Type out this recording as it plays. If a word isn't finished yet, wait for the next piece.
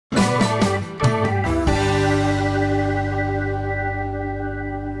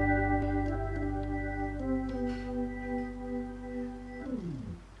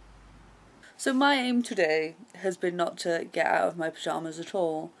So my aim today has been not to get out of my pyjamas at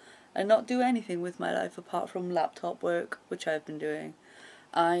all and not do anything with my life apart from laptop work, which I've been doing.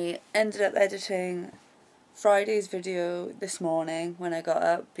 I ended up editing Friday's video this morning when I got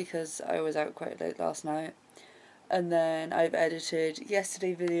up because I was out quite late last night. And then I've edited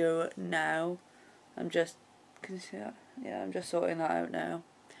yesterday's video now. Can you see that? Yeah, I'm just sorting that out now.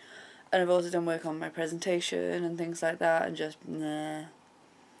 And I've also done work on my presentation and things like that, and just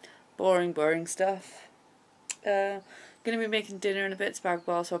boring stuff. Gonna be making dinner in a bit, spag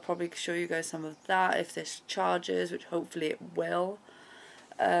bol, so I'll probably show you guys some of that if this charges, which hopefully it will.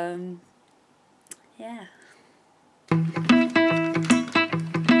 Yeah.